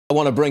I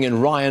want to bring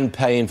in Ryan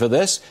Payne for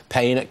this.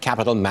 Payne,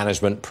 Capital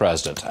Management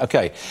President.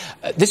 Okay,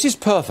 this is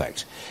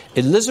perfect.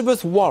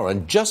 Elizabeth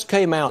Warren just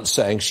came out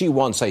saying she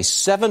wants a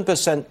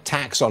 7%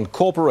 tax on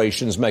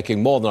corporations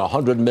making more than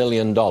 $100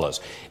 million.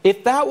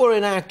 If that were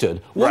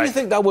enacted, what do you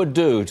think that would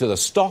do to the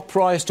stock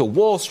price, to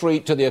Wall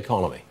Street, to the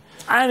economy?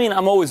 I mean,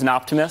 I'm always an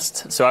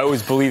optimist, so I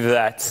always believe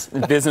that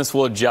business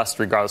will adjust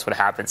regardless of what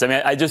happens. I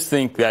mean, I just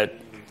think that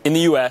in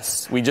the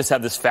U.S., we just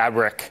have this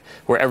fabric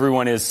where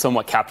everyone is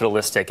somewhat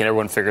capitalistic and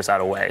everyone figures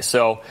out a way.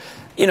 So,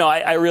 you know,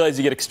 I realize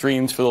you get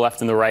extremes for the left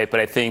and the right, but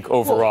I think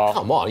overall...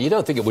 Well, come on, you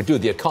don't think it would do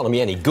the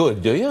economy any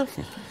good, do you? I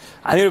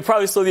think it would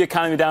probably slow the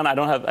economy down.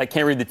 I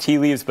can't read the tea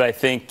leaves, but I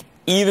think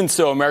even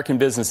so, American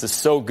business is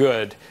so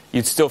good,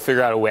 you'd still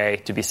figure out a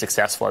way to be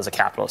successful as a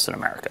capitalist in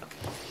America.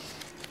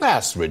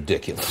 That's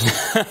ridiculous.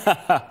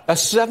 A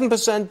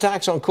 7%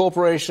 tax on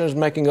corporations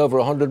making over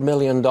 $100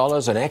 million,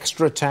 an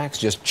extra tax,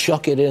 just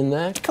chuck it in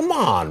there? Come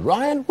on,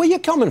 Ryan, where you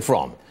coming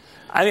from?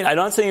 I mean, I'm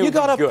not saying you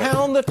got to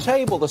pound the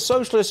table. The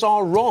socialists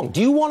are wrong. Do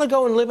you want to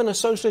go and live in a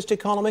socialist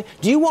economy?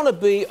 Do you want to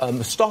be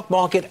a stock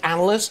market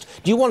analyst?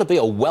 Do you want to be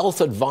a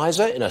wealth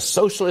advisor in a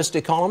socialist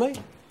economy?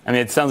 I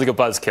mean, it sounds like a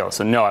buzzkill,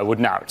 so no, I would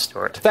not,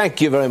 Stuart.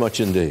 Thank you very much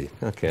indeed.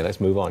 Okay, let's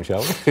move on,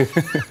 shall we?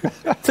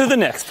 To the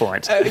next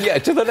point.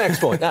 To the next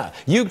point. Now,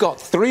 you've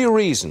got 3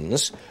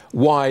 reasons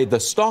why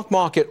the stock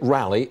market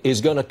rally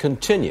is going to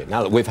continue.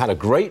 Now, we've had a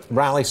great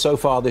rally so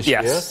far this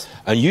year,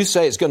 and you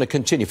say it's going to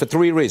continue for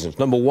 3 reasons.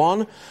 Number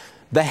 1,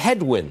 the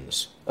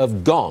headwinds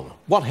have gone.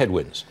 What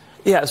headwinds?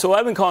 Yeah, so what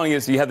I've been calling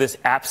is you have this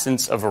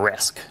absence of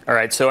risk. All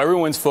right, so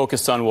everyone's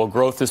focused on, well,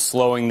 growth is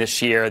slowing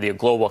this year, the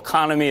global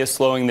economy is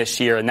slowing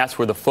this year, and that's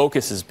where the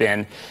focus has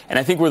been. And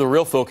I think where the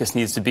real focus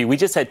needs to be, we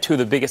just had 2 of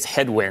the biggest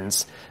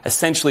headwinds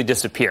essentially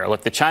disappear.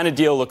 Look, the China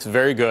deal looks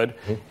very good.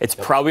 It's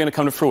probably going to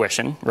come to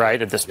fruition,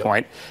 right, at this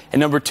point. And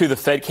number 2, the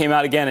Fed came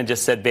out again and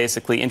just said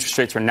basically interest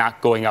rates are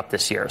not going up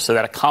this year. So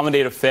that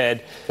accommodative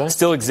Fed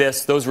still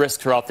exists. Those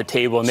risks are off the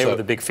table, and they were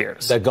the big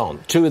fears. They're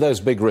gone. 2 of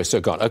those big risks are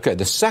gone. Okay,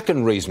 the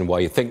second reason why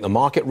you think the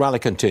market rally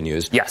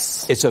continues.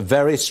 Yes. It's a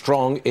very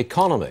strong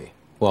economy.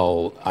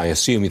 Well, I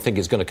assume you think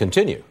it's going to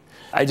continue.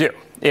 I do.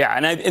 Yeah,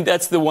 and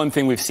that's the one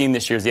thing we've seen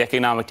this year is the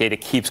economic data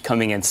keeps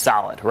coming in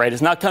solid, right?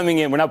 It's not coming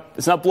in,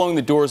 it's not blowing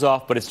the doors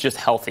off, but it's just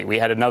healthy. We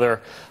had another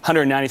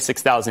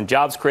 196,000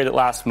 jobs created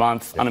last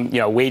month.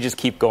 Wages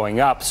keep going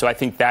up, so I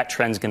think that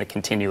trend's going to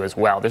continue as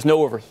well. There's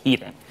no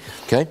overheating.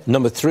 Okay.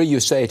 Number 3,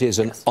 you say it is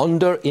an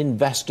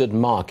underinvested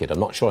market. I'm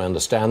not sure I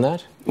understand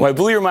that. Well, I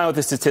blew your mind with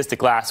the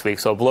statistic last week,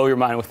 so I'll blow your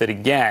mind with it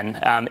again.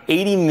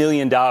 $80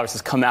 million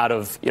has come out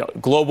of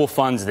global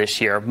funds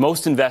this year.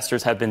 Most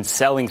investors have been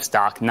selling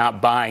stock,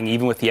 not buying,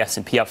 even with the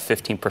S&P up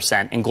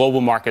 15% and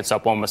global markets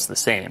up almost the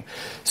same.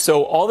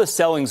 So all the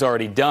selling's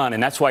already done,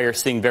 and that's why you're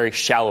seeing very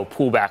shallow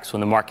pullbacks when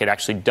the market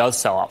actually does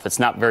sell off. It's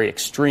not very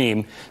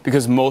extreme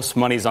because most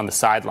money's on the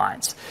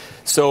sidelines.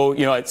 So,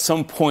 at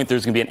some point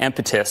there's going to be an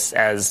impetus,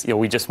 as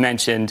we just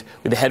mentioned,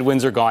 the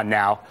headwinds are gone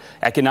now.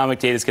 Economic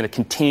data is going to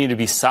continue to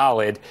be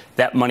solid.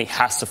 That money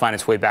has to find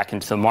its way back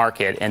into the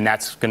market, and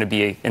that's going to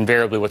be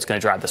invariably what's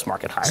going to drive this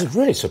market higher. It's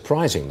really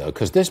surprising, though,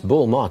 because this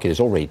bull market is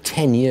already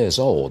 10 years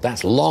old.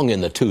 That's long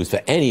in the tooth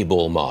for any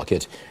bull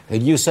market.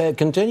 And you say it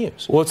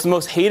continues. Well, it's the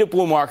most hated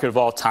bull market of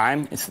all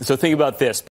time. So think about this.